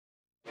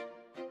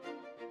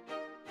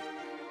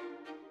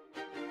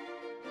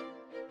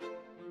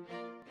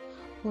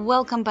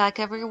Welcome back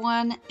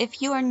everyone.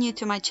 If you are new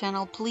to my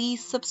channel,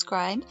 please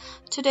subscribe.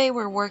 Today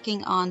we're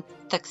working on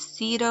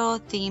Tuxedo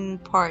theme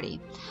party.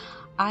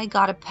 I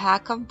got a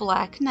pack of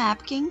black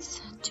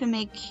napkins to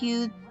make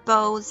cute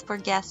bows for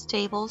guest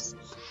tables.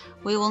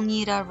 We will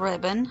need a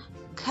ribbon.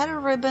 Cut a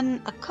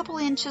ribbon a couple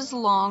inches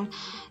long.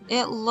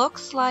 It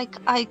looks like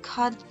I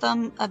cut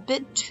them a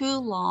bit too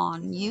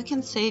long. You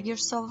can save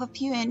yourself a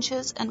few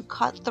inches and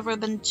cut the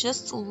ribbon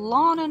just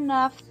long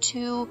enough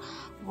to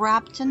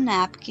wrap the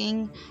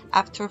napkin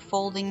after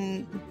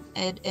folding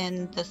it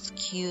in this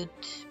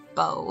cute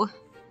bow.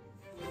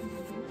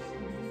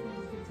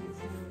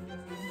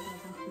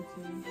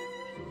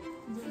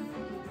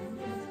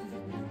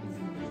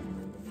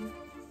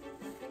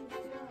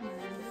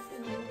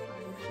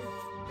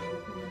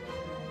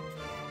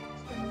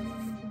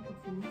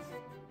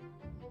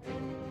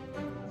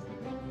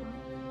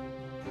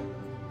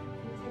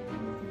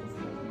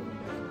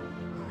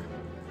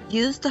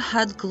 Use the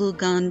hot glue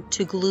gun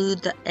to glue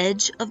the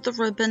edge of the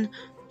ribbon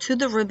to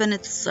the ribbon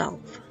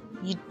itself.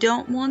 You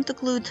don't want the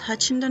glue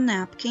touching the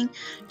napkin,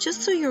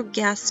 just so your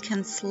guests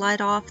can slide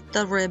off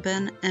the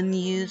ribbon and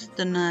use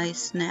the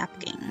nice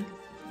napkin.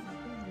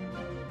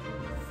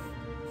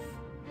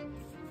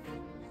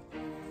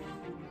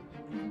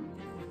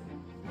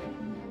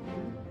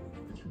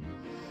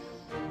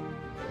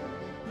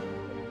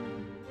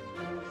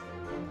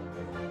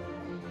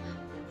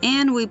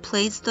 And we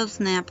place those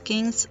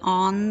napkins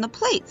on the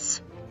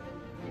plates.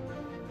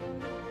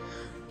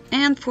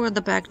 And for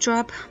the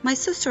backdrop, my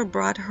sister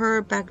brought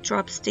her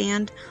backdrop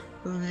stand.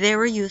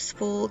 Very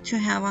useful to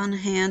have on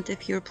hand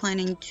if you're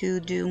planning to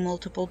do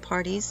multiple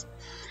parties.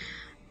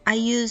 I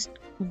used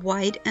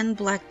white and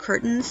black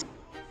curtains.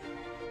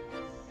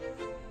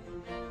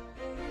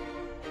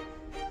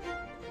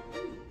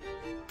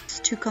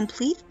 To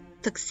complete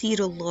the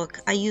tuxedo look,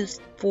 I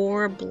used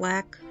 4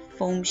 black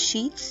foam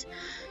sheets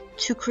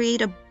to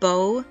create a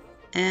bow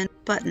and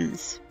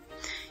buttons.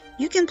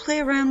 You can play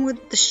around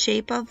with the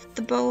shape of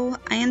the bow.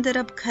 I ended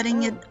up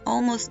cutting it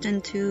almost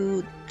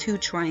into 2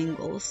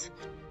 triangles.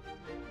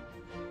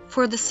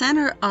 For the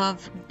center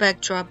of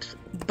backdrop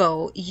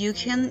bow, you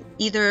can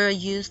either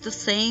use the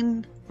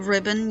same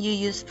ribbon you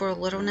use for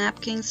little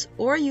napkins,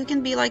 or you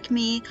can be like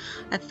me.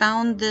 I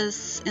found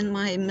this in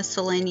my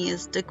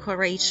miscellaneous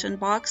decoration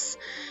box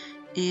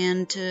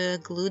and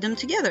glued them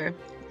together.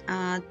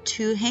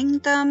 To hang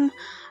them,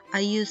 I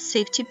use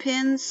safety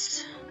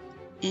pins,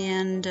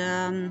 and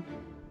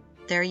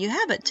there you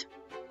have it.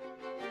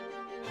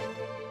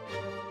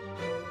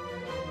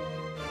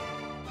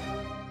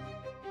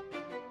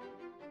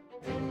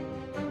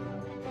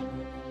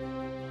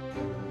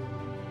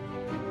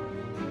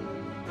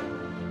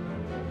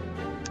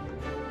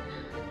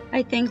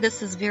 I think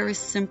this is very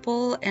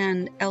simple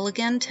and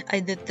elegant. I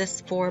did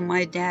this for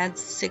my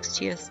dad's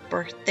 60th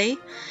birthday.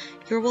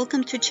 You're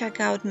welcome to check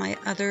out my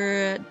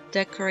other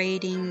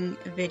decorating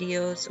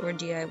videos or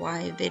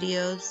DIY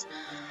videos.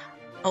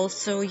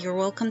 Also, you're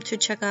welcome to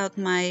check out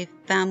my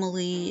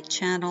family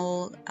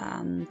channel.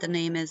 The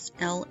name is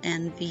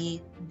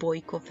LNV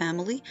Boyko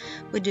Family.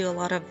 We do a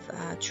lot of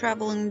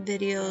traveling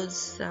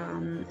videos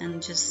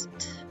and just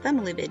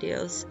family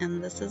videos,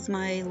 and this is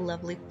my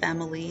lovely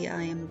family.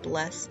 I am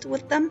blessed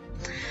with them.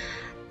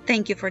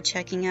 Thank you for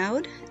checking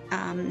out.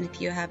 If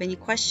you have any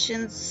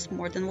questions,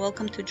 more than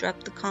welcome to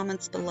drop the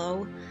comments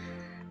below.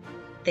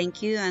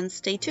 Thank you and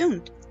stay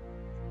tuned.